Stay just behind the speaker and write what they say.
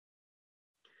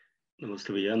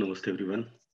Namaste, Vijaya. Namaste, everyone.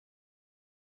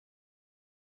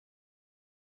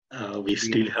 We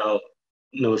still have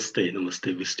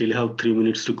Namaste. We still have 3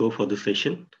 minutes to go for the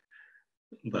session,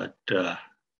 but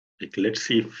let's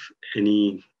see if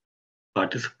any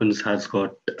participants has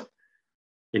got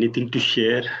anything to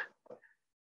share.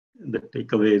 The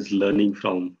takeaways, learning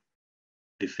from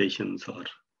the sessions, or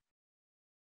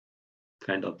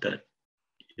kind of that.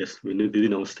 Yes, Vinu Didi,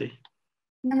 Namaste.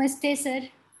 Namaste, sir.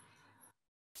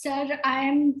 Sir, I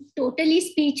am totally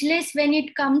speechless when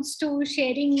it comes to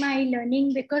sharing my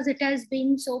learning because it has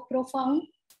been so profound.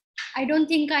 I don't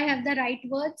think I have the right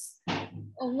words.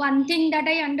 One thing that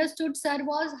I understood, sir,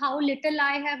 was how little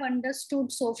I have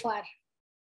understood so far.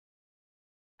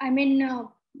 I mean,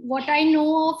 what I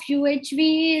know of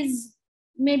UHV is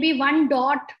maybe one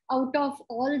dot out of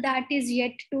all that is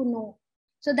yet to know.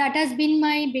 So that has been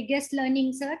my biggest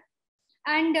learning, sir.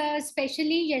 And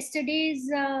especially yesterday's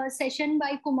session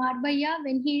by Kumar Bhaiya,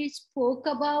 when he spoke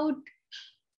about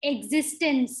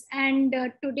existence, and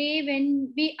today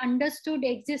when we understood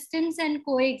existence and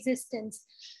coexistence.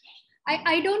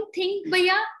 I don't think,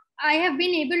 Bhaiya, I have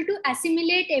been able to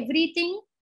assimilate everything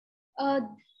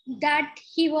that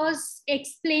he was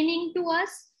explaining to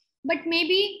us, but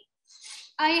maybe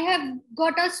I have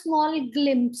got a small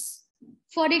glimpse.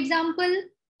 For example,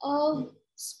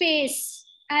 space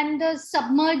and the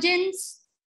submergence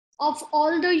of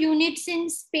all the units in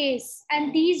space,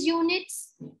 and these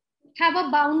units have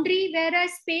a boundary,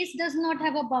 whereas space does not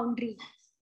have a boundary.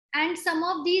 And some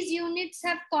of these units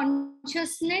have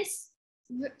consciousness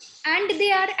and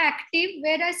they are active,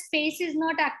 whereas space is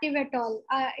not active at all.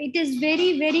 It is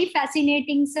very, very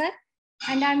fascinating, sir.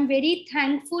 And I'm very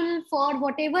thankful for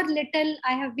whatever little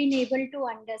I have been able to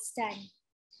understand.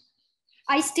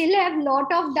 I still have a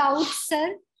lot of doubts,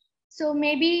 sir. So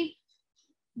maybe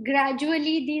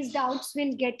gradually these doubts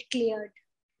will get cleared.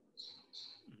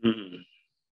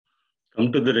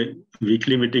 Come to the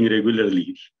weekly meeting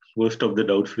regularly. Most of the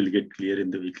doubts will get clear in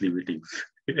the weekly meetings.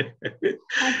 Thank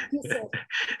you,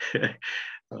 sir.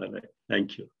 All right.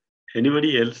 Thank you.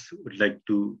 Anybody else would like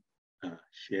to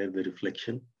share the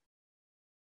reflection?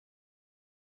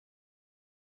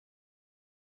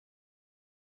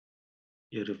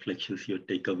 Your reflections, your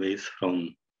takeaways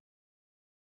from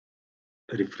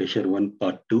Refresher 1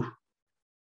 Part 2.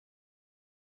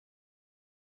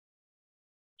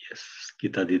 Yes,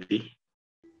 Gita Didi.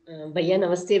 Bhaiya,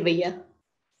 namaste, Bhaiya.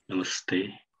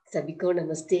 Namaste. Sabiko,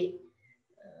 namaste.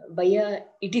 Bhaiya,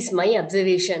 it is my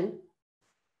observation.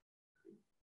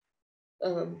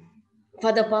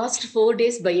 For the past 4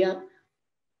 days, Bhaiya,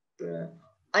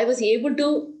 I was able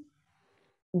to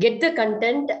get the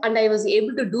content and I was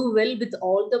able to do well with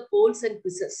all the polls and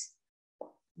quizzes.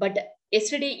 But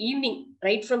yesterday evening,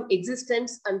 right from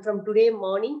existence and from today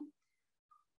morning,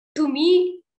 to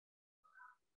me,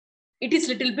 it is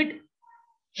little bit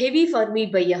heavy for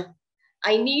me, Bhaiya.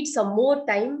 I need some more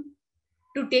time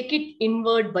to take it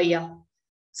inward, Bhaiya.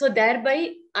 So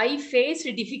thereby, I faced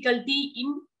difficulty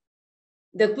in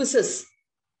the quizzes.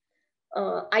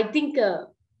 I think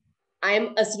I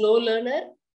am a slow learner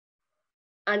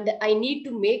and I need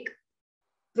to make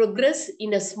progress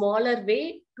in a smaller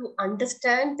way to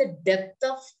understand the depth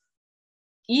of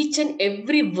each and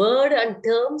every word and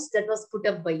terms that was put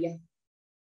up, Bhaiya.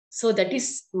 So that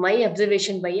is my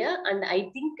observation, Bhaiya, and I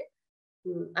think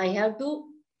I have to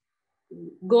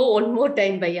go one more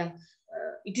time, Bhaiya.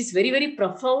 It is very, very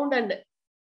profound and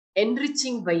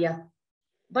enriching, Bhaiya.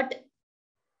 But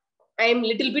I am a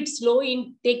little bit slow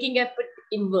in taking up it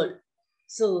inward.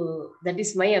 So that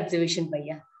is my observation,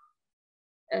 Bhaiya.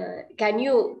 Can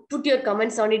you put your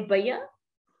comments on it, Bhaiya?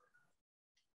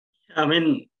 I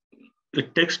mean,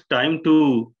 it takes time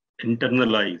to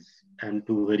internalize and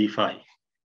to verify.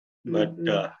 But,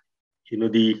 the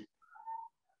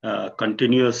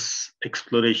continuous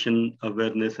exploration,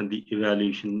 awareness, and the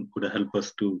evaluation would help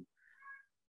us to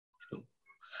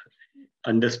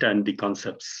understand the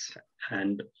concepts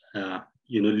and,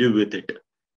 live with it.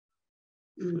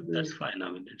 So that's fine. I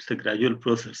mean, it's a gradual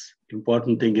process.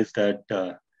 Important thing is that,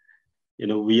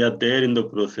 we are there in the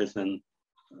process and,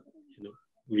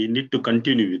 we need to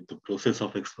continue with the process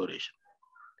of exploration.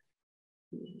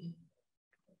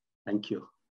 Thank you.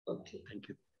 Okay. Thank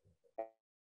you.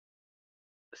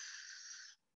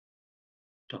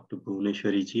 Dr.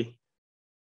 Bhuvneshwari ji.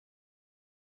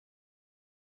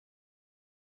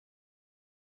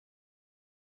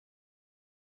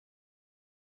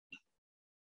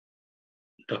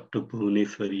 Dr.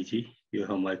 Bhuvneshwari ji, you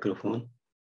have a microphone.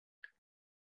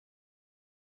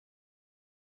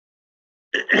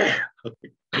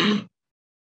 Okay.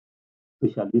 So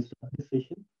shall we start the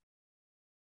session?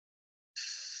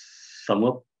 Sum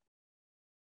up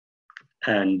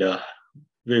and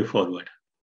way forward.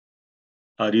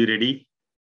 Are you ready?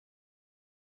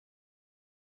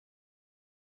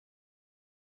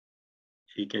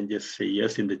 You can just say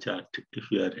yes in the chat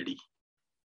if you are ready.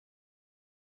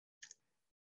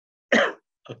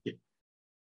 Okay,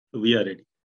 we are ready.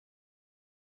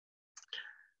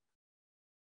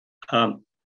 On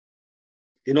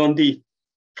the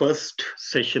first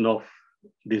session of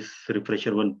this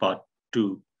Refresher 1 Part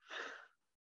 2,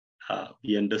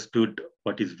 we understood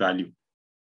what is value.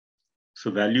 So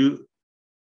value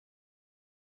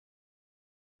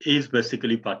is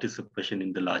basically participation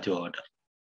in the larger order.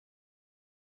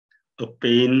 A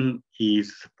pain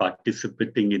is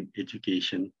participating in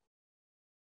education.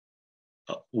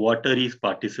 Water is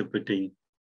participating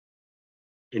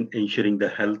in ensuring the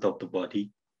health of the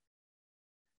body.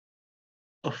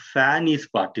 A fan is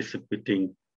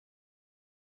participating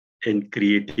in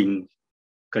creating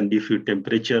conducive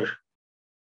temperature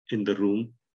in the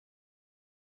room.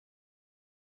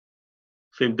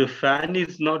 So if the fan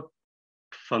is not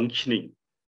functioning,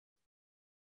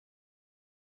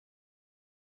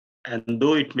 and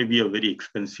though it may be a very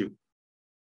expensive,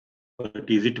 but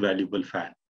is it valuable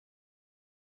fan?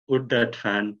 Would that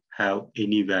fan have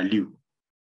any value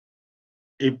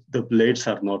if the blades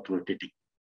are not rotating?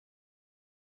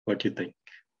 What do you think?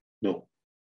 No.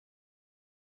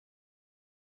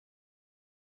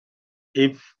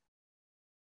 If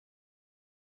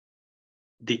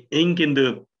the ink in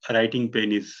the writing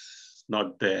pen is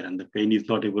not there and the pen is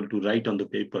not able to write on the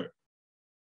paper,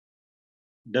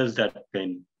 does that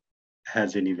pen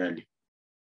has any value?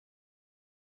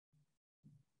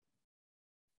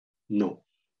 No.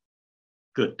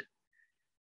 Good.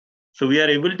 So we are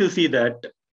able to see that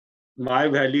my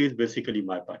value is basically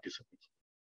my participation.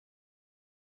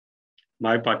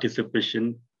 My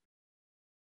participation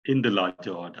in the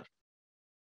larger order.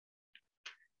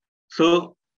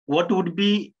 So what would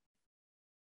be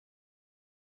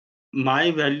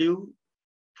my value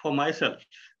for myself?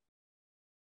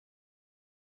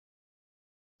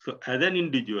 So as an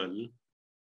individual,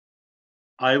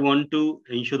 I want to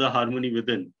ensure the harmony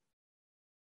within.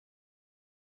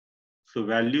 So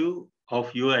value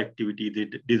of your activity, the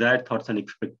desired thoughts and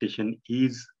expectation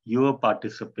is your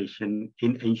participation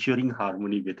in ensuring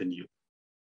harmony within you.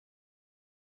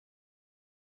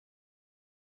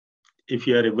 If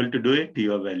you are able to do it,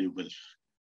 you are valuable.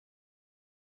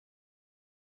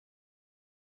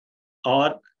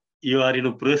 Or you are in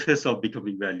a process of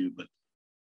becoming valuable.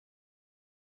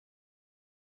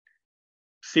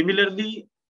 Similarly,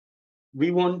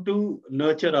 we want to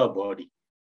nurture our body,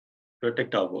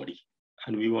 protect our body,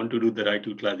 and we want to do the right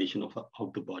utilization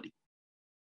of the body.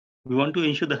 We want to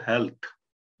ensure the health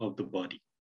of the body.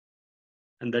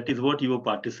 And that is what your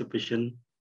participation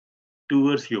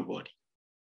towards your body,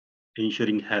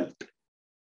 ensuring health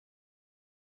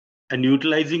and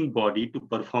utilizing body to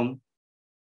perform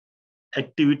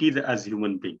activities as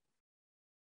human being.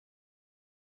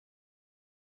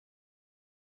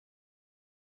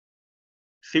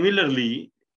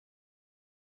 Similarly,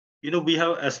 we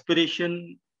have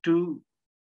aspiration to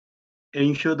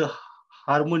ensure the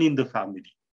harmony in the family.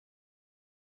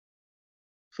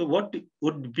 So what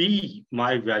would be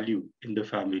my value in the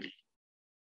family?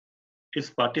 It's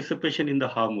participation in the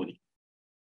harmony.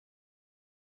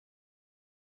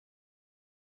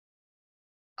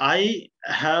 I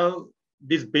have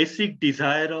this basic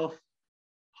desire of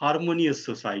harmonious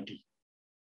society.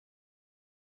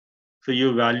 So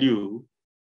your value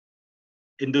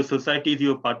in the society is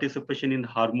your participation in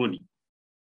harmony.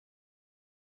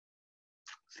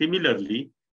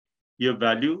 Similarly, your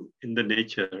value in the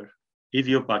nature is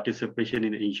your participation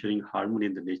in ensuring harmony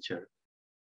in the nature.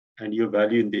 And your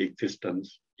value in the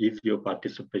existence is your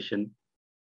participation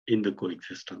in the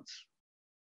coexistence.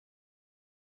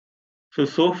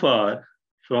 So far,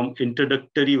 from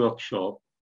introductory workshop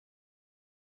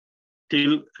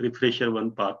till Refresher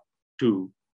 1 Part 2,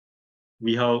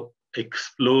 we have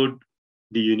explored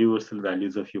the universal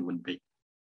values of human being.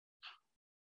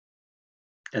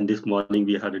 And this morning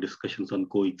we had a discussions on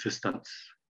coexistence.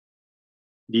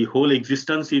 The whole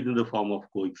existence is in the form of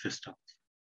coexistence.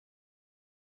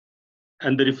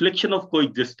 And the reflection of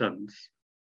coexistence,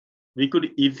 we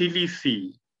could easily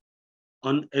see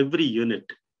on every unit.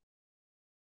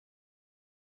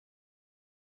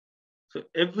 So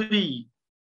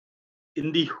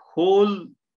in the whole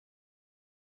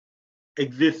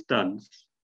existence,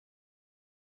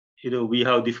 we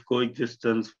have this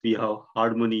coexistence, we have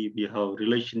harmony, we have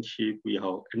relationship, we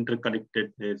have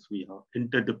interconnectedness, we have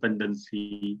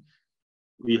interdependency,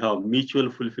 we have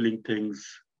mutual fulfilling things.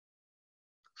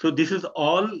 So this is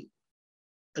all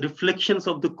reflections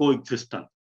of the coexistence.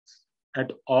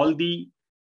 at all the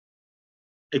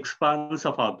expanse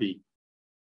of our being.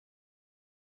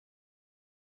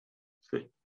 So,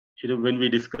 when we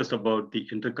discussed about the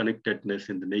interconnectedness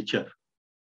in the nature,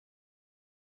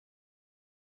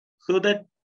 so that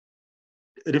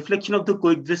reflection of the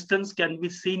coexistence can be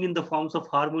seen in the forms of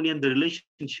harmony and the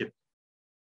relationship.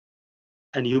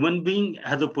 And human being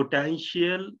has a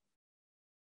potential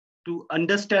to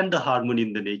understand the harmony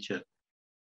in the nature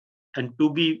and to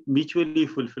be mutually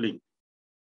fulfilling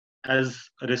as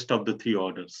the rest of the three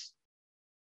orders.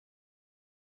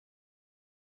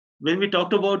 When we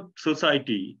talked about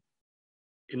society,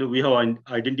 we have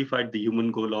identified the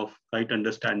human goal of right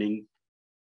understanding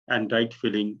and right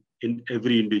feeling in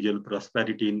every individual,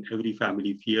 prosperity in every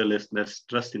family, fearlessness,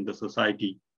 trust in the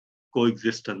society,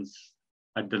 coexistence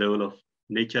at the level of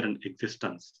nature and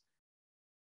existence.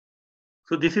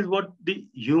 So this is what the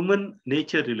human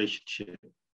nature relationship,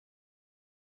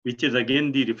 which is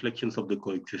again the reflections of the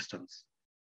coexistence.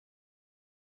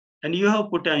 And you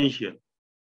have potential,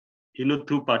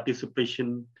 through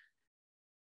participation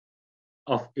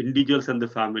of individuals and the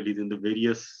families in the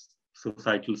various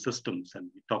societal systems. And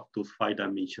we talk those 5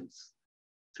 dimensions,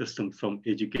 systems from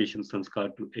education,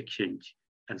 sanskar to exchange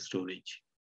and storage.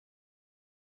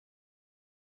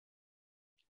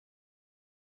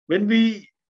 When we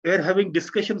were having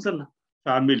discussions on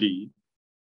family,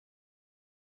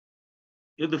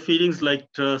 the feelings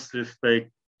like trust,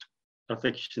 respect,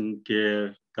 affection,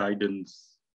 care,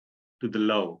 guidance, to the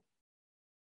love,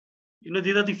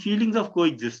 these are the feelings of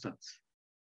coexistence.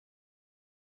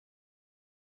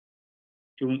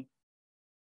 You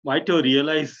might have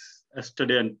realized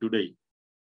yesterday and today,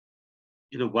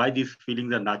 why these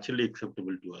feelings are naturally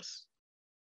acceptable to us.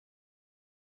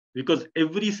 Because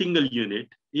every single unit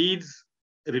is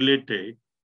related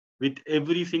with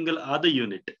every single other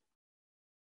unit.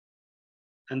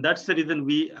 And that's the reason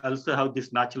we also have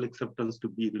this natural acceptance to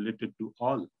be related to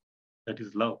all, that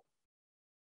is love.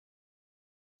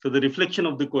 So the reflection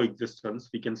of the coexistence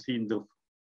we can see in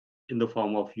the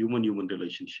form of human-human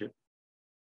relationship.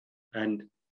 And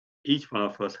each one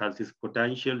of us has this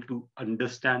potential to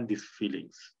understand these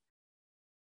feelings,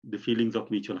 the feelings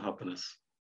of mutual happiness.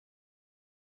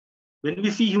 When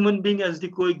we see human being as the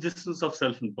coexistence of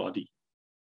self and body,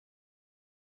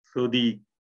 so the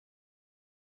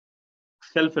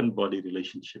self and body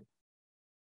relationship,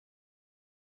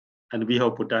 and we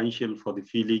have potential for the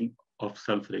feeling of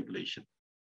self-regulation.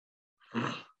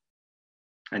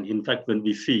 And in fact, when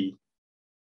we see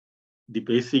the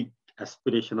basic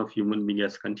aspiration of human being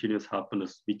as continuous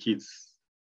happiness, which is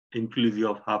inclusive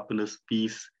of happiness,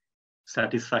 peace,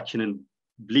 satisfaction, and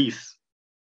bliss.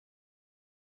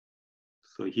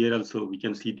 So here also we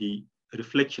can see the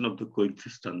reflection of the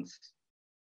coexistence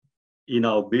in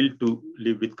our will to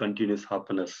live with continuous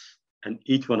happiness. And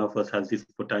each one of us has this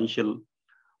potential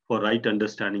for right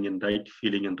understanding and right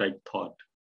feeling and right thought,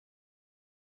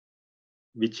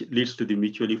 which leads to the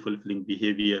mutually fulfilling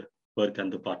behavior, work,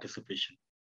 and the participation.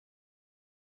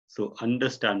 So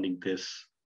understanding this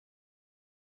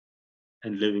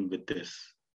and living with this.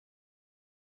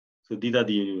 So these are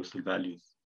the universal values,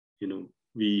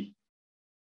 we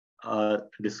are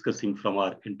discussing from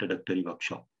our introductory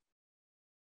workshop.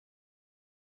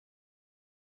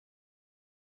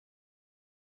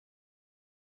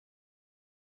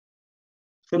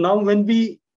 So now when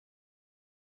we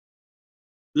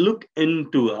look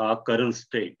into our current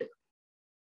state,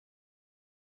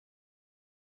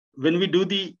 when we do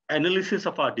the analysis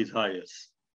of our desires,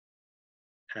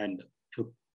 and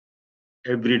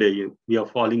every day we are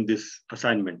following this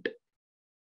assignment,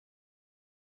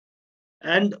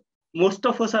 and most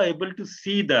of us are able to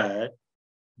see that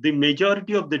the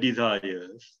majority of the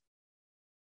desires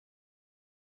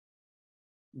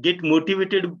get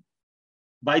motivated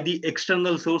by the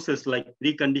external sources like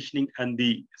preconditioning and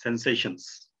the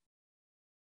sensations.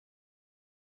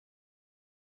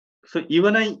 So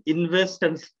even I invest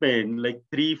and spend like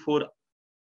 3-4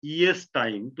 years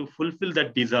time to fulfill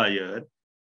that desire,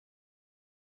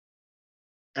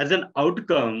 as an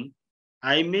outcome,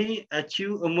 I may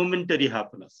achieve a momentary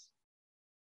happiness.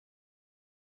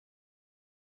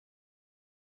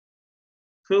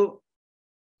 So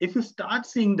if you start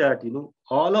seeing that,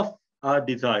 all of our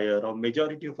desire or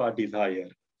majority of our desire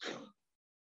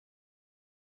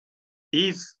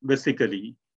is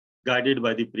basically guided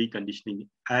by the preconditioning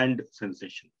and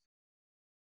sensation.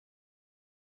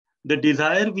 The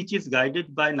desire which is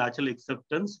guided by natural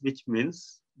acceptance, which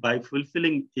means by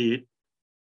fulfilling it,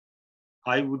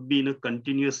 I would be in a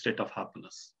continuous state of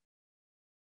happiness.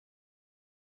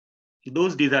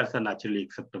 Those desires are naturally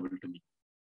acceptable to me.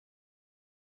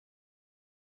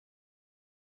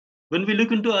 When we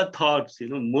look into our thoughts,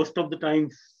 most of the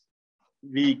times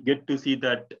we get to see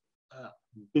that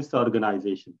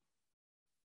disorganization,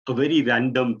 a very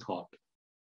random thought,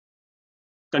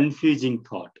 confusing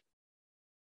thought.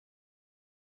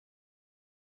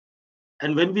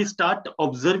 And when we start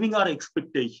observing our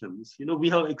expectations, we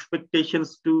have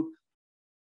expectations to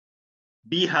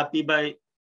be happy by,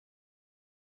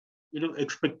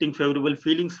 expecting favorable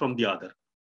feelings from the other.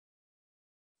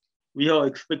 We have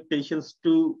expectations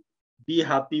to be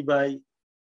happy by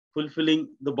fulfilling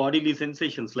the bodily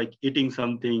sensations like eating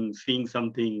something, seeing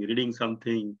something, reading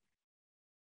something.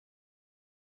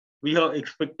 We have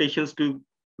expectations to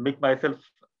make myself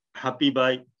happy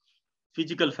by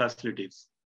physical facilities.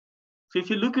 So if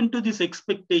you look into these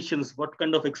expectations, what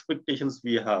kind of expectations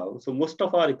we have? So most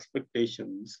of our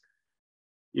expectations,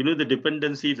 the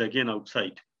dependency is again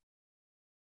outside.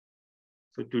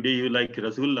 So today you like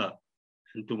Rasgulla,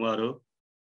 and tomorrow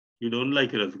you don't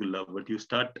like Rasgulla, but you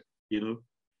start,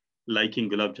 liking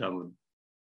Gulab Jamun.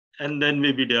 And then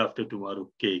maybe day after tomorrow,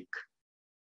 cake.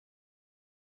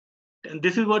 And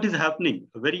this is what is happening,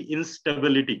 a very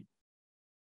instability.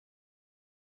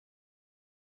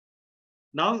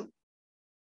 Now,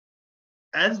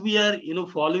 as we are,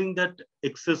 following that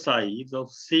exercise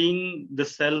of seeing the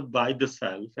self by the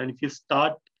self, and if you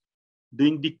start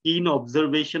doing the keen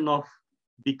observation of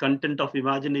the content of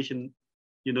imagination,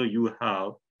 you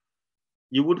have,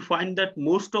 you would find that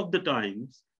most of the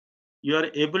times you are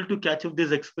able to catch up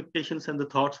these expectations and the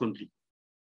thoughts only.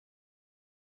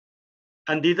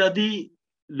 And these are the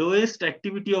lowest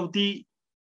activity of the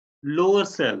lower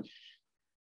self.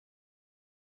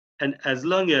 And as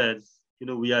long as,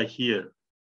 we are here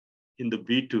in the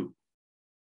B2,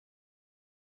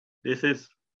 this is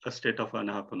a state of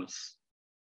unhappiness.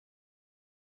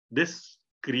 This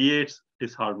creates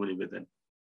disharmony within.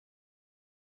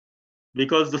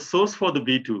 Because the source for the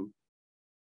B2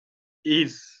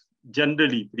 is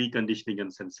generally preconditioning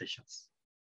and sensations.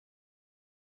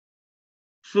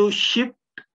 So shifting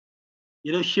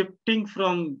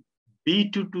from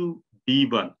B2 to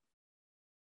B1,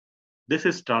 this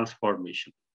is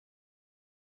transformation.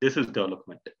 This is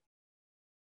development.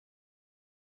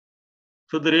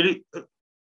 So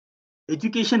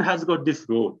education has got this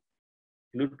role,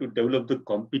 to develop the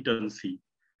competency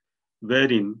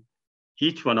wherein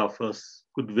each one of us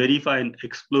could verify and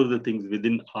explore the things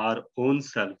within our own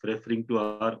self, referring to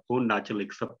our own natural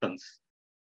acceptance,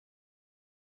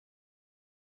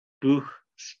 to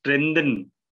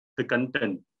strengthen the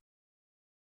content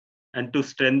and to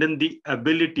strengthen the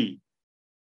ability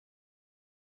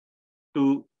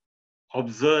to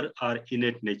observe our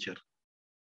innate nature,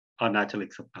 our natural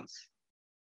acceptance.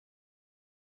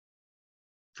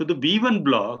 So the B1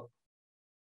 block,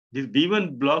 this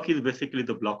B1 block is basically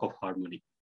the block of harmony.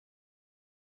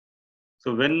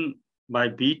 So when my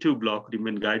B2 block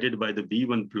remain guided by the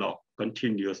B1 block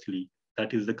continuously,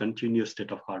 that is the continuous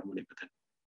state of harmony within.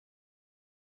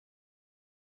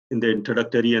 In the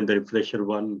introductory and the refresher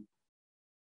one,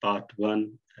 part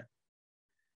one,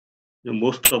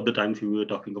 most of the times we were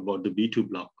talking about the B2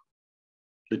 block,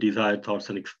 the desired thoughts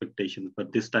and expectations.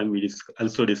 But this time we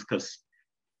also discuss,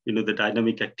 the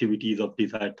dynamic activities of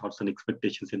desired thoughts and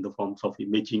expectations in the forms of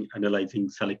imaging, analyzing,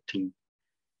 selecting,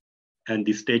 and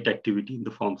the state activity in the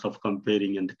forms of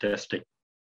comparing and the testing.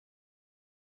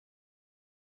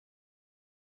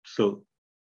 So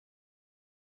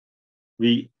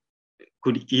we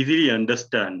could easily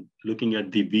understand, looking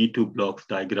at the B2 blocks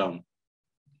diagram,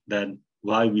 that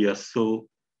why we are so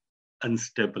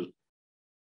unstable,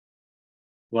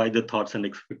 why the thoughts and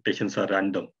expectations are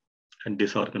random and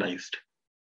disorganized.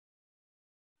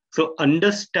 So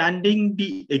understanding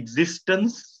the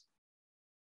existence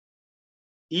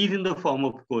is in the form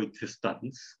of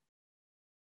coexistence.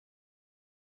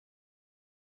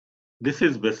 This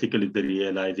is basically the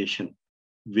realization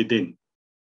within.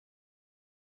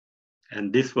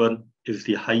 And this one is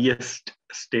the highest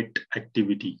state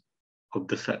activity of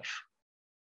the self.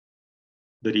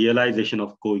 The realization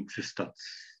of coexistence,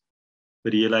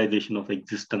 the realization of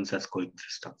existence as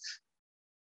coexistence.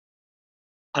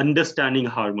 Understanding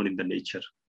harmony in the nature.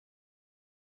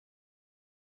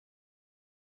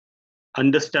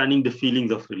 Understanding the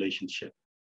feelings of relationship.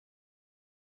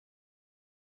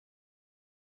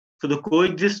 So the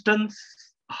coexistence,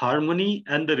 harmony,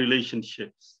 and the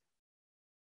relationships,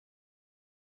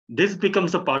 this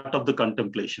becomes a part of the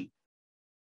contemplation.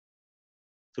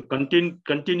 So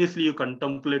continuously you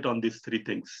contemplate on these three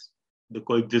things, the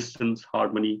coexistence,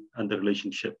 harmony, and the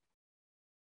relationship.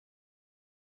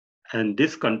 And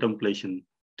this contemplation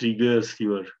triggers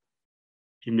your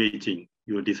imaging,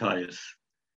 your desires.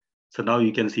 So now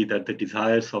you can see that the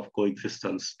desires of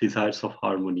coexistence, desires of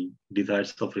harmony,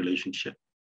 desires of relationship.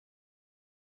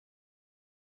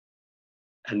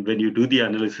 And when you do the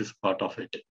analysis part of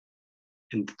it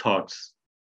in the thoughts,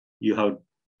 you have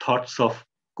thoughts of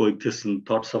coexistence,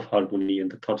 thoughts of harmony,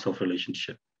 and the thoughts of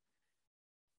relationship.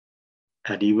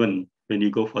 And even when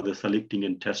you go for the selecting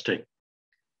and testing,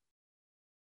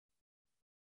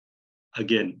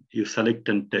 again, you select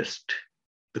and test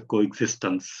the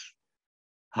coexistence,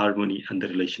 harmony, and the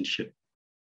relationship.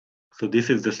 So this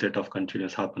is the state of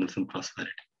continuous happiness and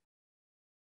prosperity.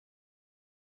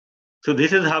 So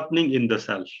this is happening in the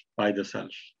self, by the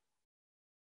self.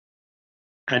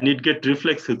 And it gets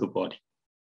reflects through the body.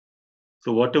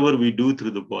 So whatever we do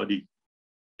through the body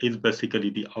is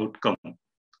basically the outcome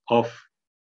of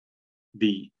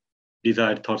the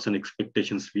desired thoughts and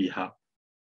expectations we have.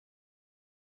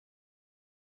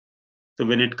 So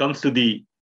when it comes to the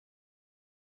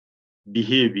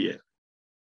behavior,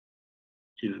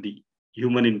 the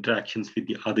human interactions with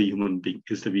the other human being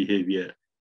is the behavior.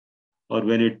 Or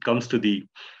when it comes to the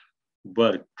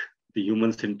work, the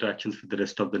human's interactions with the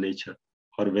rest of the nature.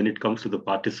 Or when it comes to the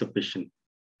participation,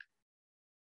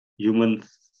 human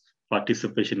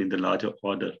participation in the larger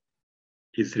order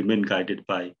is remain guided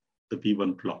by the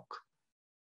B1 block.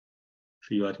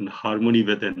 So you are in harmony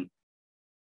within,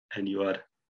 and you are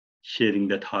sharing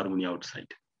that harmony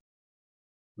outside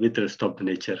with the rest of the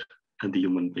nature and the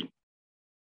human being.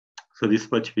 So this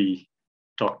much we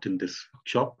talked in this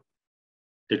workshop.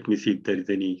 Let me see if there is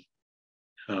any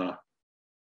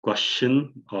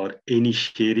question or any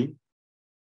sharing.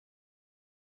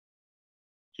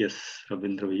 Yes,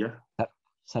 Ravindra Bhaiya.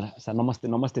 Sir,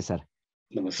 namaste, sir.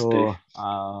 Namaste. So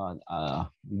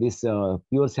this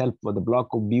pure self, the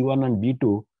block of B1 and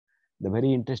B2, the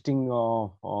very interesting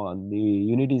the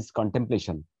unit is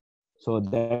contemplation. So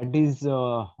that is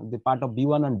the part of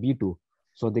B1 and B2.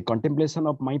 So the contemplation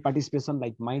of my participation,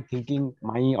 like my thinking,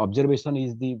 my observation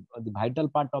is the vital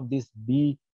part of this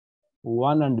B1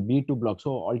 and B2 block.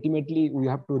 So ultimately we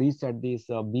have to reach at this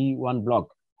B1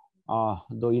 block.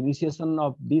 The initiation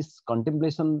of this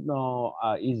contemplation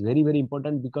is very, very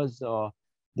important, because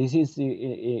this is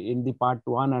in the part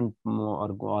 1 and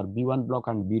or B1 block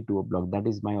and B2 block. That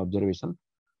is my observation.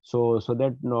 So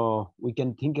that we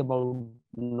can think about,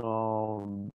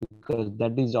 because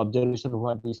that is observation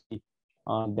what we see,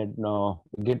 that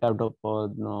get out of or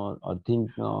think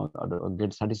or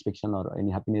get satisfaction or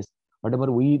any happiness.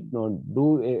 Whatever we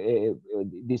do,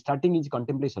 the starting is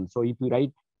contemplation. So if we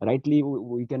rightly,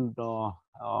 we can go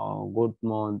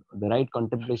the right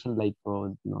contemplation, like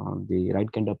the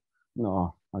right kind of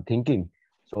thinking.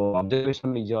 So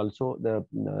observation is also the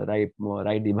right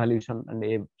evaluation,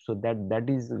 and so that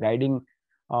is guiding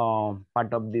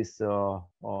part of this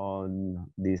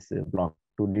this block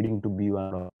to leading to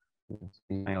B1.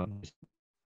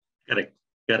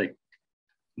 Correct.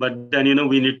 But then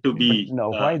we need to be. But,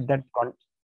 why that?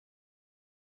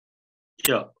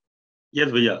 Yeah. Yes,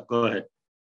 Bhaiya, go ahead.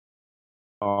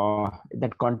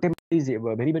 That contempt is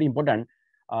very, very important.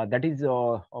 That is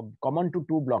common to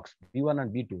two blocks, B1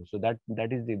 and B2. So that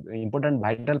is the important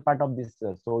vital part of this.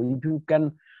 So if you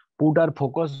can put our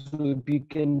focus, if we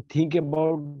can think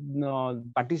about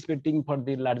participating for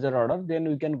the larger order, then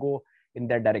we can go in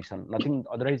that direction. Nothing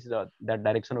otherwise, that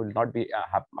direction will not be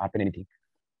happen anything.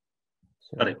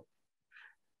 So,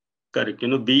 Correct.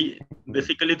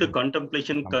 Basically the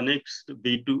contemplation connects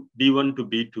B1 to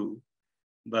B2,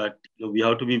 but we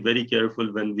have to be very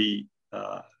careful when we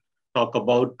talk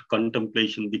about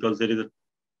contemplation, because there is a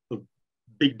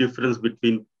big difference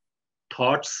between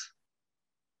thoughts,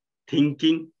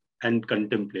 thinking, and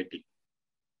contemplation.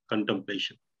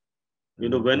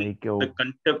 When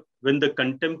the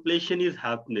contemplation is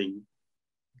happening,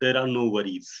 there are no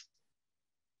worries.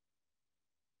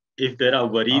 If there are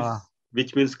worries,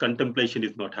 which means contemplation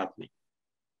is not happening.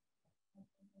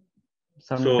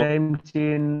 Sometimes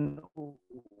we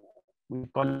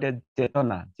call it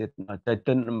chetana,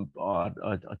 or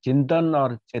chintan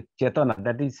or chetana.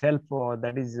 That is self.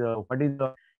 That is what is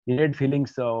the innate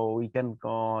feelings. So we can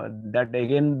that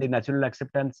again the natural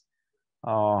acceptance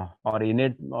or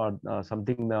innate or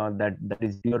something that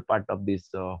is pure part of this.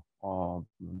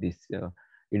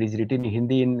 It is written in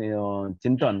Hindi in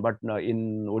chintan, but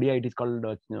in Odia it is called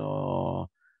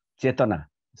chetana.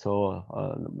 So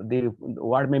the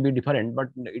word may be different, but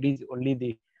it is only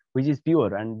the which is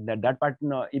pure, and that part,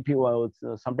 if you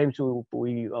sometimes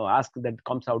we ask, that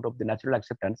comes out of the natural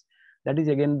acceptance, that is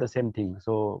again the same thing.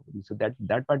 So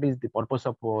that part is the purpose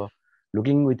of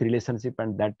looking with relationship,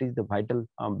 and that is the vital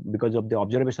because of the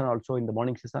observation also in the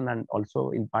morning session, and also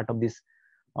in part of this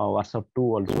Warsaw 2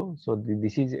 also. So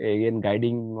this is again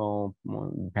guiding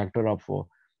factor of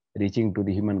reaching to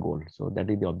the human goal. So that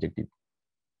is the objective.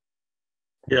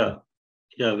 Yeah,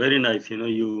 very nice.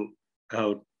 You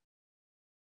have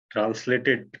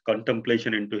translated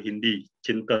contemplation into Hindi,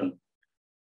 Chintan.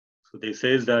 So they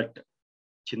says that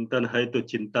Chintan hai to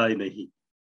chinta hai nahi.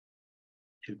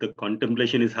 If the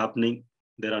contemplation is happening,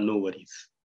 there are no worries.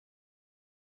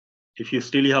 If you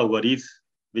still have worries,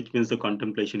 which means the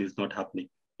contemplation is not happening.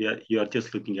 You are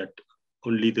just looking at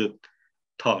only the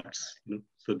thoughts.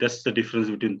 So that's the difference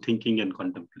between thinking and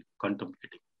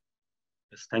contemplating.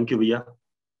 Yes, thank you, Vijay.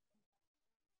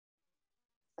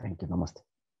 Thank you. Namaste.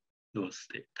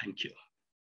 Namaste. Thank you.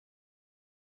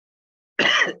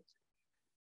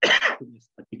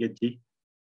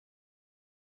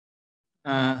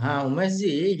 Umesh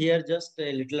ji, here just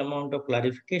a little amount of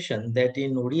clarification that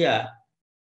in Odia,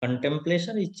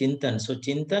 contemplation is Chintan. So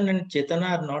Chintan and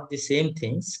Chetana are not the same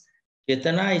things.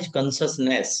 Chetana is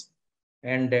consciousness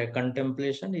and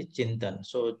contemplation is Chintan.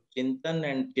 So Chintan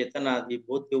and Chetana,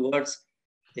 both the words,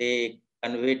 they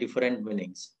convey different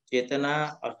meanings.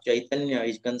 Chetana or Chaitanya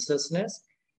is consciousness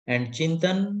and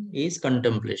Chintan is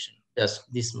contemplation.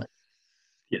 Just this much.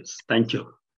 Yes, thank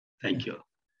you. Thank you.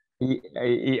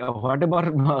 What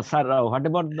about, sir, what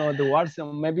about the words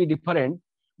may be different,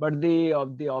 but the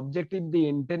objective, the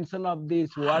intention of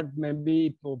this word may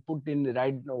be put in the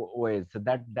right ways. So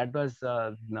that was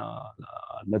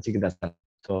Nachiketa, sir.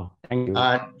 So thank you.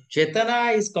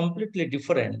 Chetana is completely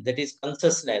different. That is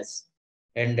consciousness.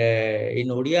 And in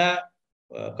Odia,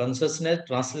 consciousness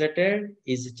translated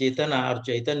is Chetana or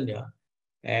Chaitanya.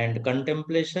 And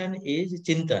contemplation is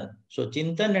Chintan. So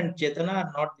Chintan and Chetana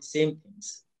are not the same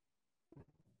things.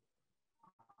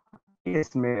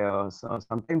 Yes, so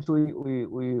sometimes we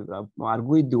argue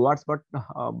with the words, but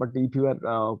if you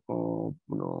are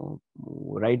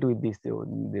right with this the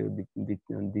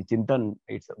Chintan,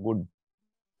 it's good.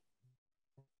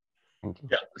 Thank you.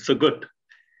 Yeah, so good.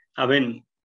 I mean,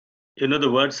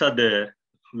 the words are there.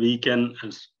 We can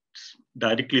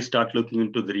directly start looking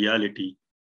into the reality,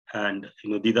 and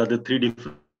these are the three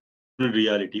different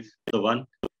realities. The one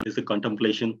is the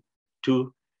contemplation,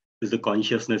 two is the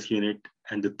consciousness unit,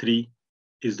 and the three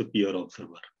is the pure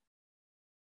observer.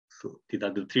 So these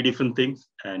are the three different things,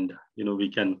 and we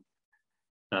can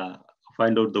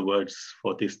find out the words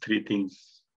for these three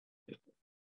things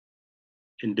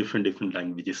in different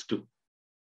languages too.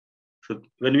 So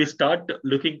when we start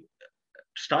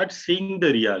seeing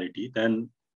the reality, then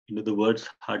the words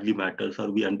hardly matters, or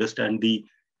we understand the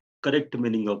correct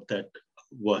meaning of that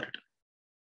word.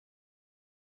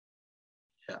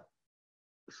 Yeah.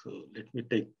 So let me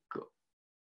take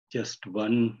just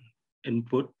one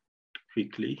input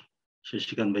quickly.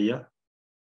 Shashikant Bhaiya.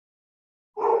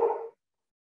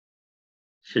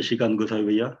 Shashikant Gosai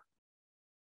Bhaiya.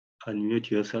 Unmute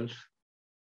yourself.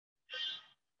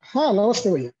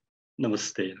 Namaste Bhaiya.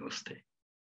 Namaste, namaste.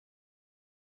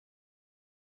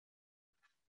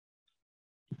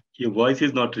 Your voice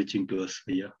is not reaching to us,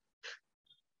 Bhaiya.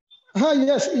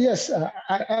 Yes.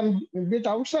 I am a bit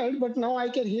outside, but now I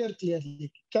can hear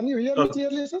clearly. Can you hear me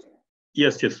clearly, sir?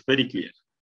 Yes, very clear.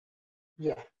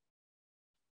 Yeah.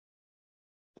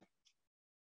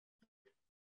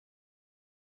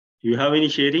 You have any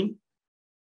sharing?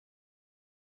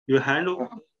 Your hand?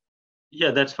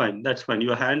 Yeah, that's fine. That's fine.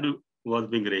 Your hand was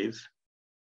being raised.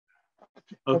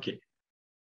 Okay.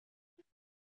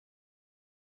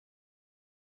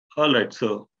 All right.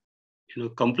 So,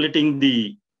 completing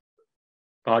the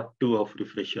part 2 of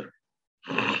refresher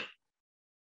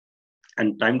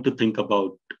and time to think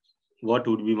about what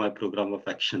would be my program of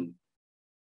action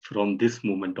from this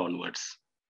moment onwards.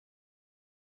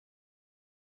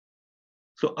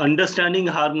 So understanding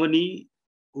harmony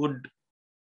would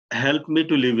help me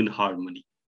to live in harmony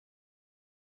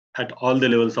at all the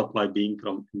levels of my being,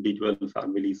 from individual,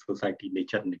 family, society,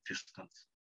 nature, and existence.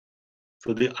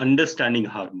 So the understanding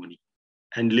harmony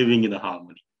and living in a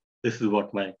harmony. This is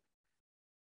what my,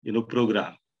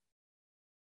 program.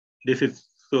 This is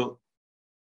so.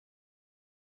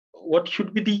 What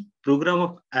should be the program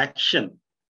of action?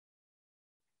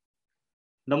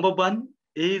 Number one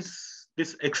is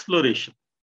this exploration.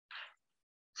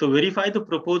 So verify the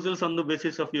proposals on the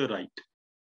basis of your right.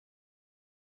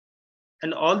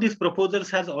 And all these proposals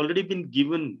has already been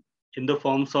given in the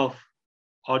forms of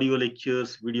audio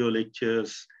lectures, video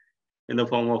lectures, in the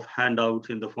form of handouts,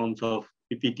 in the forms of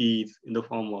PPTs, in the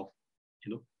form of,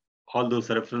 all those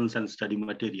reference and study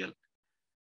material.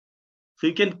 So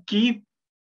you can keep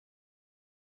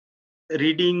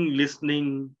reading,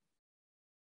 listening,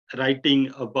 writing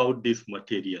about this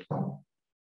material,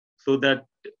 so that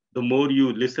the more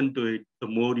you listen to it, the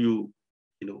more you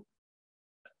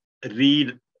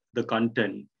read the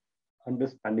content,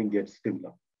 understanding gets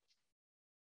similar.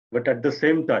 But at the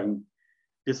same time,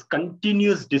 this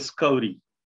continuous discovery,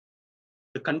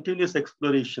 the continuous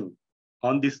exploration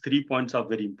on these 3 points are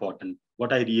very important.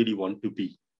 What I really want to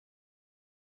be.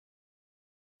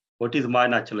 What is my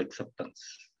natural acceptance?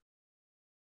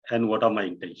 And what are my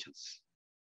intentions?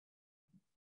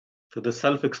 So the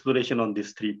self-exploration on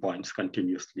these 3 points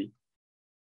continuously,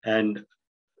 and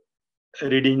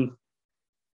reading,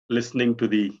 listening to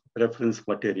the reference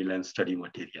material and study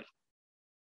material.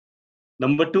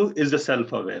 Number 2 is the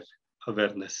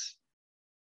self-awareness.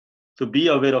 So be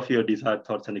aware of your desired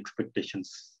thoughts and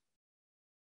expectations.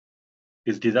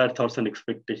 These desired thoughts and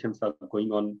expectations are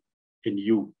going on in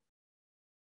you.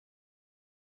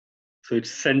 So it's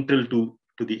central to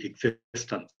the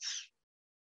existence.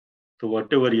 So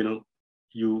whatever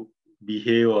you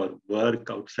behave or work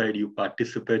outside, you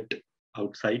participate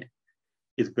outside,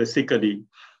 is basically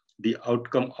the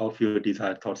outcome of your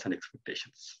desired thoughts and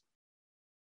expectations.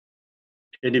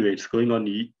 Anyway, it's going on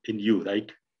in you,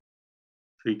 right?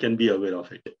 So you can be aware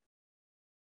of it,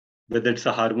 whether it's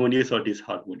a harmonious or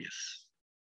disharmonious.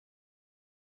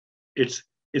 It's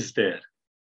there.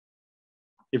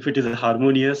 If it is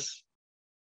harmonious,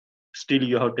 still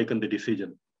you have taken the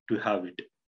decision to have it.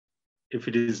 If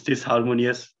it is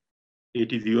disharmonious,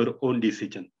 it is your own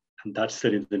decision. And that's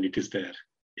the reason it is there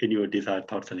in your desired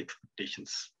thoughts and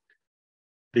expectations,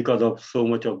 because of so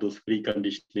much of those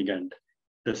preconditioning and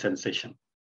the sensation.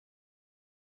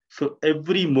 So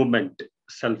every moment,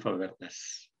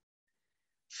 self-awareness.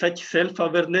 Such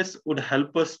self-awareness would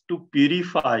help us to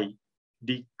purify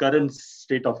the current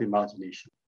state of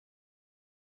imagination.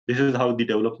 This is how the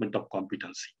development of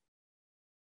competency.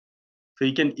 So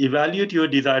you can evaluate your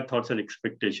desired thoughts and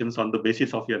expectations on the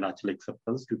basis of your natural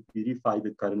acceptance to purify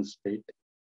the current state,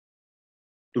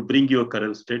 to bring your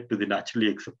current state to the naturally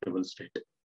acceptable state.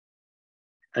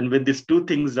 And when these 2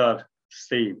 things are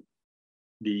same,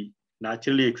 the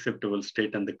naturally acceptable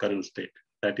state and the current state,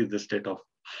 that is the state of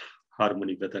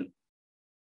harmony within.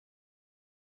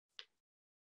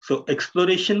 So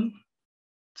exploration,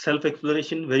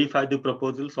 self-exploration, verify the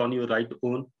proposals on your right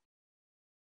own,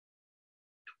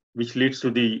 which leads to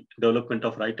the development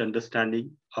of right understanding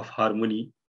of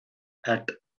harmony at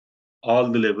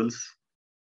all the levels.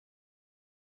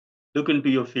 Look into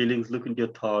your feelings, look into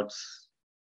your thoughts,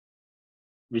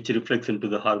 which reflects into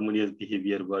the harmonious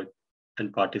behavior, work,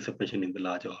 and participation in the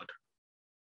larger order.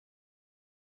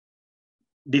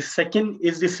 The second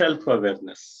is the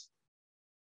self-awareness,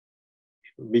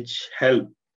 which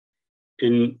help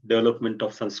in development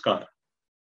of sanskar.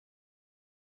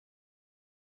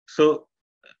 So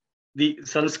the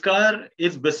sanskar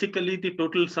is basically the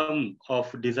total sum of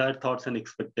desired thoughts and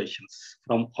expectations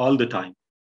from all the time.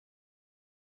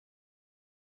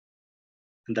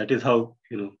 And that is how,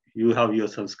 you have your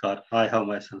sanskar, I have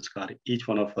my sanskar, each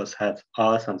one of us has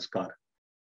our sanskar.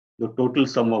 The total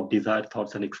sum of desired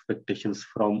thoughts and expectations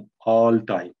from all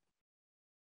time.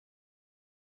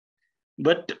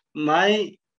 But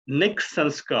my next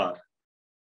sanskar,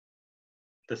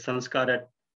 the sanskar at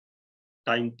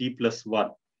time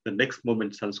t+1, the next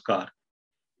moment sanskar,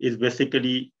 is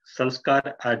basically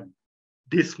sanskar at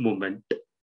this moment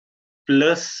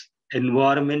plus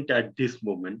environment at this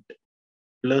moment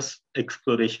plus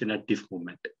exploration at this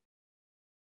moment.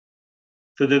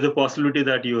 So there's a possibility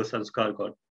that your sanskar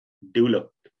got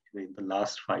developed in the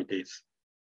last 5 days.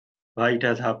 Why it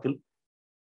has happened?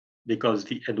 Because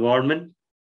the environment,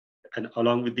 and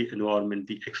along with the environment,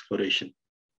 the exploration.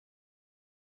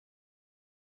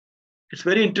 It's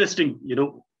very interesting,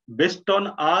 based on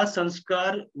our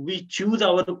sanskar, we choose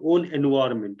our own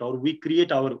environment, or we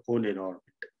create our own environment.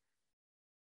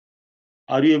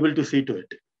 Are you able to see to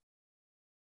it?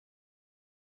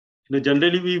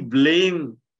 Generally we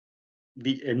blame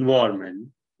the environment,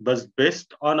 but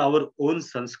based on our own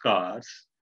sanskars,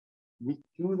 we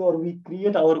choose or we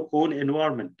create our own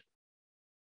environment.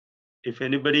 If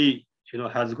anybody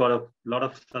has got a lot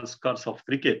of sanskars of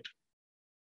cricket,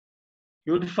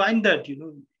 you would find that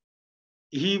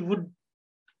he would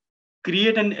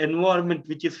create an environment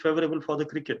which is favorable for the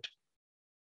cricket.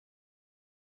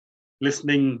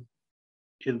 Listening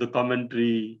in the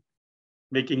commentary,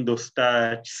 making those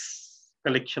stats,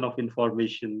 collection of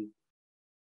information,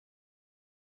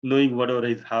 knowing whatever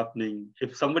is happening.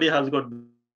 If somebody has got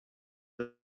the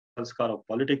sanskar of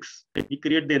politics, he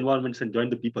create the environments and join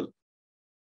the people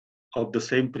of the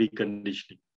same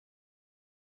preconditioning.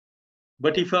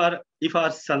 But if our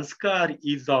sanskar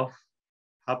is of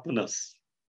happiness,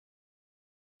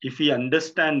 if we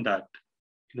understand that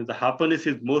the happiness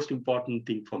is most important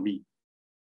thing for me.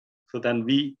 So then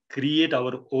we create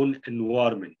our own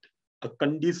environment, a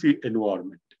conducive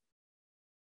environment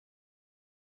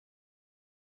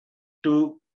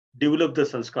to develop the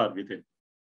sanskar within.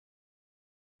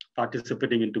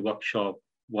 Participating into workshop,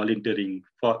 volunteering,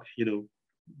 for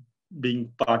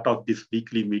being part of these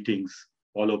weekly meetings,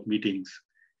 follow-up meetings.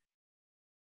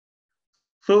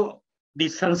 So the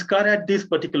sanskar at this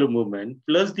particular moment,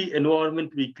 plus the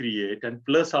environment we create, and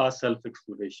plus our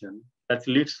self-exploration, that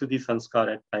leads to the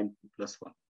sanskar at time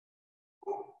 2+1.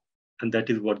 And that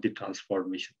is what the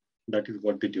transformation, that is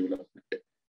what the development.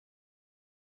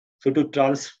 So to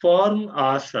transform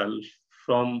ourselves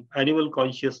from animal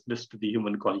consciousness to the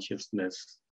human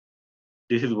consciousness,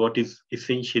 this is what is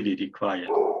essentially required.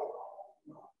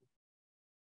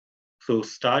 So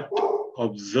start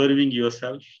observing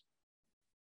yourself.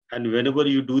 And whenever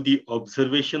you do the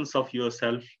observations of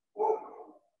yourself,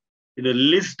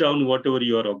 list down whatever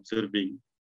you are observing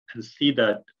and see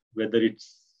that whether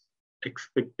it's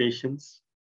expectations,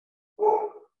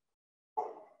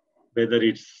 whether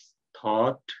it's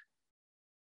thought,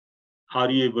 are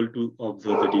you able to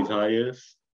observe the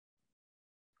desires,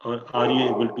 or are you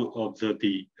able to observe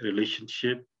the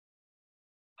relationship,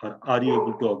 or are you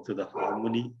able to observe the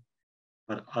harmony,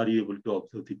 or are you able to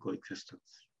observe the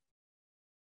coexistence?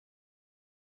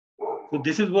 So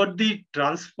this is what the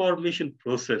transformation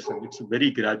process, and it's a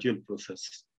very gradual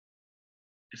process.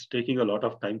 It's taking a lot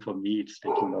of time for me. It's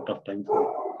taking a lot of time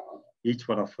for each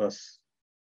one of us.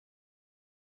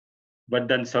 But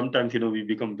then sometimes, we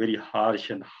become very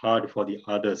harsh and hard for the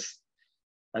others.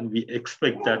 And we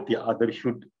expect that the other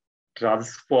should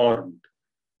transform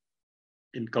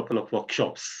in a couple of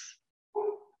workshops.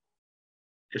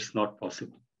 It's not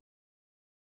possible.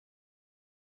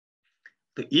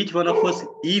 So each one of us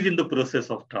is in the process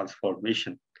of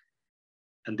transformation.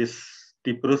 And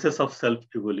the process of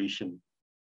self-evolution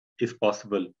is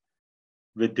possible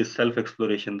with this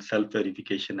self-exploration,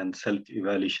 self-verification, and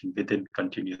self-evaluation within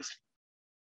continuously.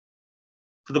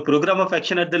 So the program of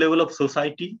action at the level of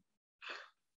society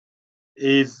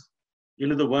is,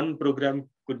 the one program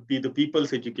could be the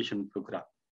people's education program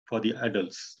for the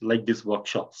adults, like these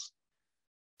workshops.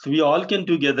 So we all can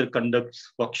together conduct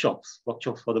workshops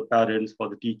for the parents, for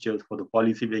the teachers, for the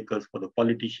policymakers, for the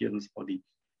politicians, for the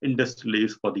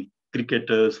industrialists, for the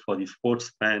cricketers, for the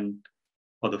sportsmen,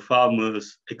 for the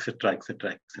farmers, etc.,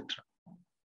 etc., etc.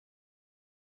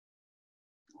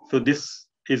 So this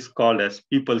is called as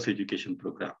People's Education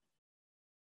Program.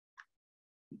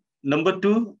 Number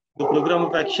 2, the program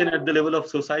of action at the level of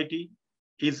society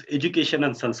is education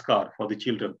and sanskar for the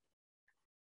children.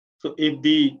 So if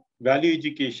the value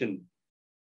education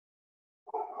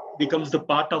becomes the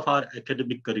part of our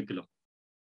academic curriculum,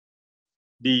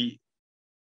 the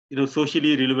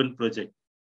socially relevant project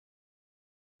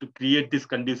to create this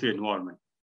conducive environment.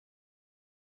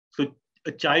 So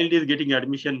a child is getting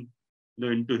admission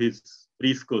into his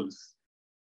preschools,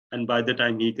 and by the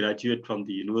time he graduates from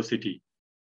the university,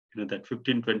 that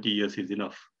 15-20 years is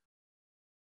enough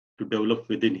to develop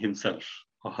within himself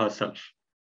or herself.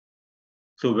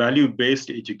 So value-based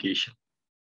education.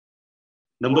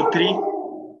 Number 3,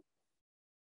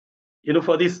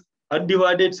 for this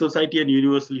undivided society and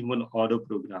universal human order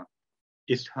program,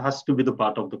 it has to be the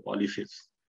part of the policies.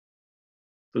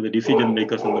 So the decision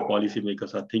makers and the policy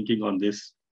makers are thinking on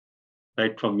this,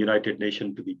 right from United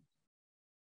Nations to the,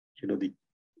 the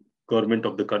government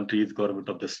of the countries, government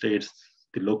of the states,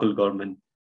 the local government,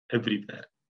 everywhere.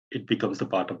 It becomes the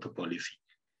part of the policy.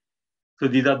 So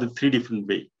these are the 3 different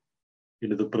ways,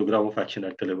 the program of action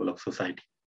at the level of society.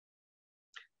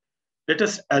 Let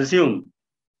us assume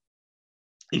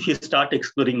if you start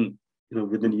exploring,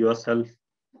 within yourself,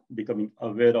 becoming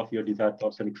aware of your desired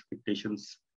thoughts and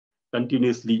expectations,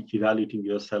 continuously evaluating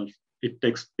yourself, it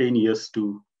takes 10 years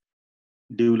to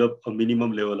develop a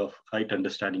minimum level of right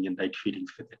understanding and right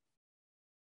feelings with it.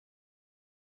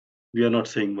 We are not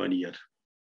saying 1 year,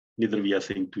 neither we are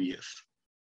saying 2 years.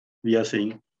 We are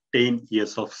saying 10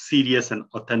 years of serious and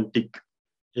authentic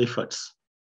efforts.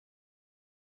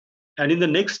 And in the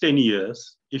next 10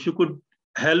 years, if you could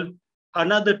help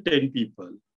another 10 people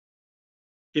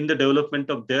in the development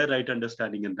of their right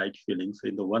understanding and right feelings, so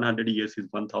in the 100 years is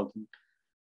 1,000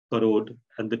 crore,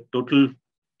 and the total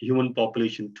human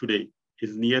population today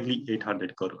is nearly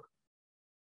 800 crore.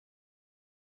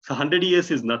 So 100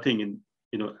 years is nothing in,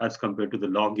 as compared to the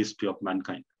long history of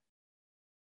mankind.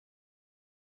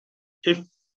 If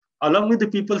along with the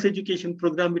people's education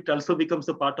program, it also becomes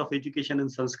a part of education and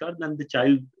sanskar, then the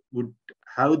child would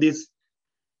have this,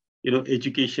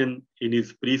 education in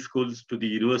his preschools to the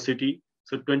university.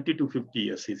 So 20 to 50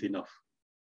 years is enough.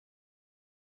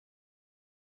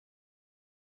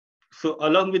 So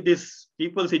along with this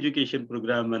people's education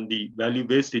program and the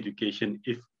value-based education,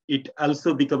 if it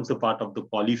also becomes a part of the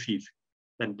policies,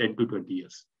 then 10 to 20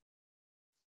 years.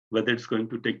 Whether it's going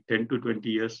to take 10 to 20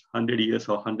 years, 100 years,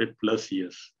 or 100 plus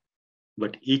years,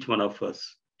 but each one of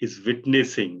us is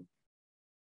witnessing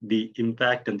the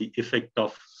impact and the effect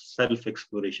of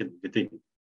self-exploration within.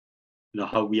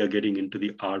 How we are getting into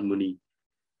the harmony,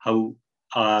 how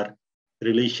our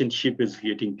relationship is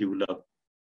getting developed.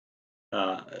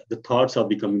 The thoughts are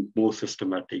becoming more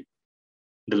systematic.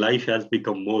 The life has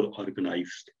become more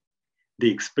organized.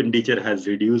 The expenditure has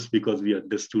reduced because we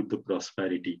understood the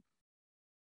prosperity.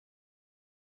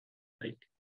 Right?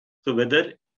 So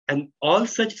whether, and all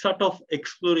such sort of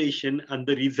exploration and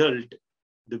the result,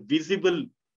 the visible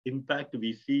impact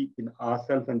we see in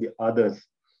ourselves and the others,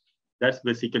 that's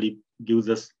basically gives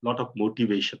us a lot of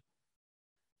motivation,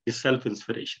 is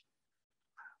self-inspiration.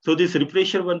 So this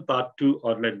Refresher 1 Part 2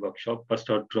 online workshop must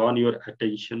have drawn your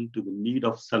attention to the need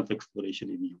of self-exploration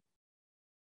in you.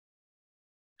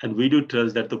 And we do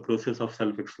trust that the process of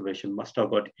self-exploration must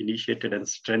have got initiated and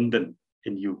strengthened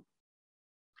in you.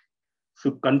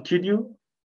 So continue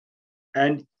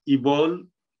and evolve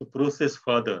the process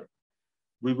further.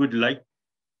 We would like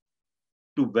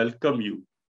to welcome you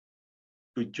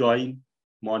to join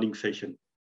morning session.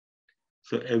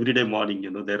 So every day morning,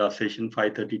 there are session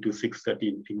 5:30 to 6:30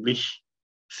 in English,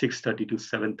 6:30 to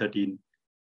 7:30 in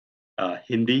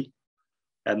Hindi.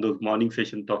 And those morning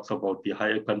session talks about the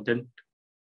higher content.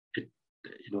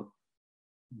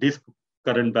 This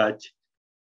current batch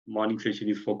morning session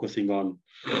is focusing on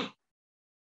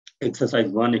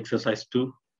exercise 1, exercise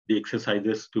 2, the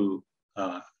exercises to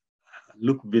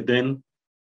look within,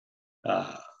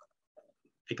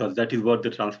 because that is what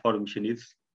the transformation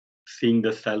is, seeing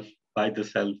the self by the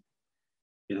self,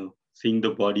 seeing the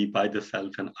body by the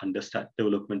self, and understand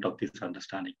development of this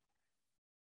understanding.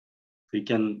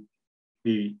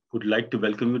 We would like to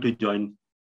welcome you to join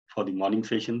for the morning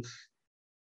sessions.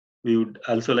 We would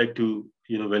also like to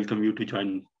welcome you to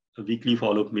join weekly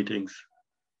follow-up meetings.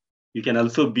 You can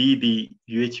also be the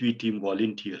UHV team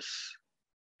volunteers,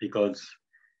 because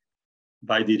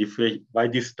by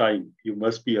this time, you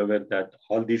must be aware that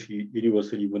all this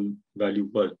universal human value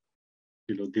work,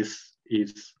 this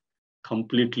is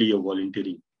completely a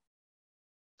volunteering.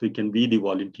 So you can be the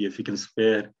volunteers. You can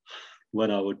spare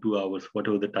 1 hour, 2 hours,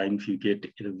 whatever the times you get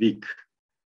in a week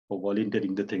for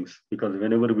volunteering the things. Because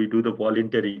whenever we do the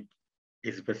volunteering,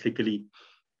 it basically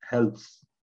helps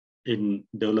in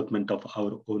development of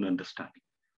our own understanding.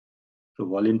 So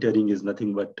volunteering is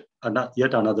nothing but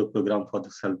yet another program for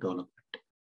the self-development.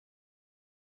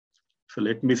 So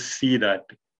let me see that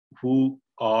who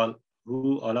all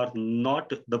are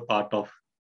not the part of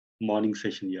morning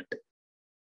session yet.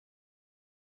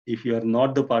 If you are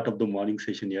not the part of the morning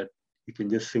session yet, you can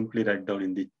just simply write down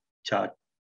in the chat,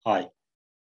 I.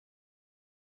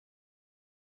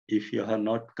 If you are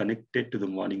not connected to the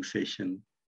morning session,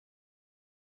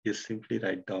 just simply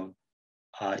write down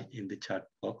I in the chat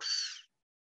box.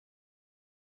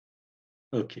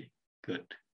 Okay, good.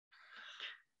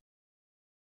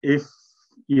 If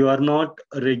you are not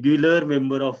a regular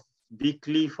member of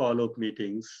weekly follow-up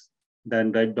meetings,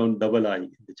 then write down I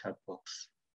in the chat box.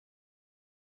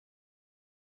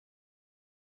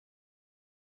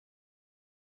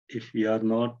 If you are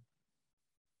not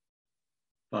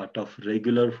part of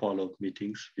regular follow-up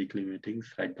meetings, weekly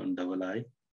meetings, write down I.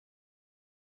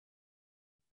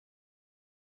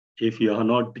 If you have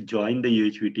not joined the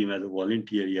UHV team as a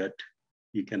volunteer yet,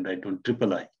 you can write down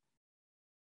I.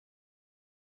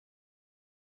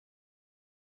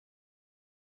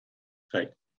 Right,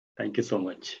 thank you so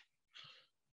much.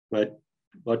 But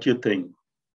what you think?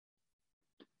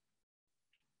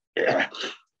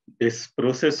 This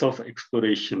process of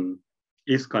exploration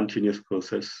is continuous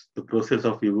process. The process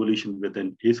of evolution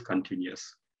within is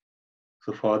continuous.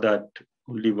 So for that,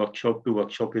 only workshop to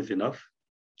workshop is enough,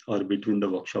 or between the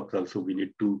workshops also we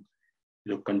need to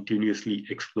continuously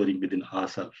exploring within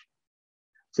ourselves.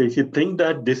 So if you think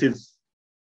that this is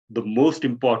the most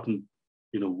important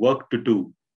work to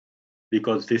do,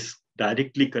 because this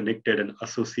directly connected and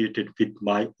associated with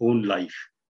my own life,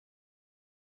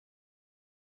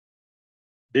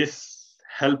 this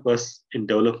help us in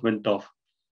development of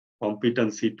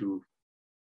competency to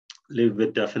live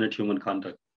with definite human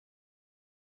conduct,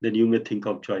 then you may think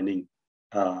of joining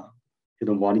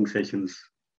morning sessions,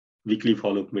 weekly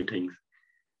follow-up meetings,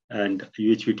 and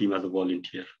UHV team as a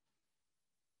volunteer.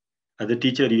 As a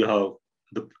teacher, you have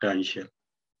the potential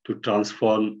to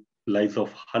transform lives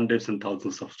of hundreds and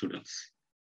thousands of students.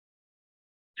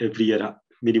 Every year,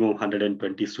 minimum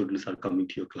 120 students are coming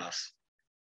to your class.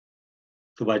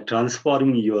 So by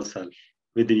transforming yourself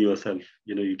within yourself,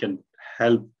 you can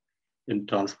help in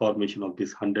transformation of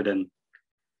these hundreds and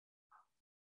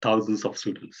thousands of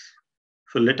students.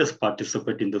 So let us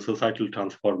participate in the societal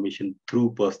transformation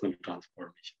through personal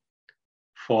transformation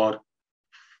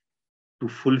to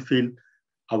fulfill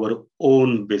our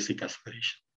own basic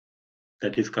aspiration,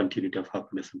 that is continuity of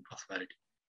happiness and prosperity.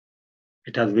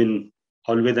 It has been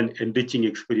always an enriching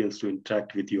experience to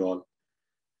interact with you all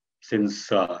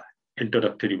since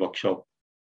introductory workshop,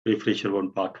 Refresher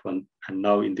 1 Part 1, and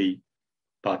now in the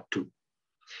Part 2.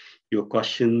 Your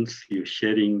questions, your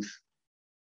sharings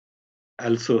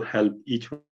also help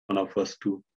each one of us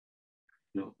to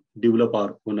develop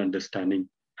our own understanding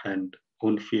and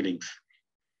own feelings.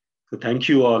 So thank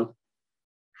you all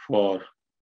for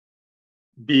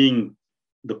being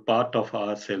the part of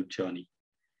our self journey.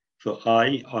 So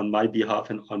I, on my behalf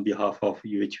and on behalf of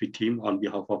UHV team, on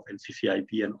behalf of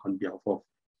NCCIP and on behalf of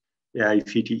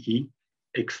AICTE,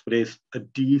 express a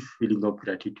deep feeling of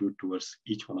gratitude towards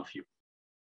each one of you.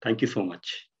 Thank you so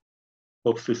much.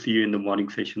 Hope to see you in the morning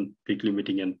session, weekly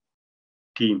meeting and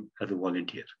team as a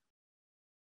volunteer.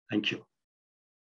 Thank you.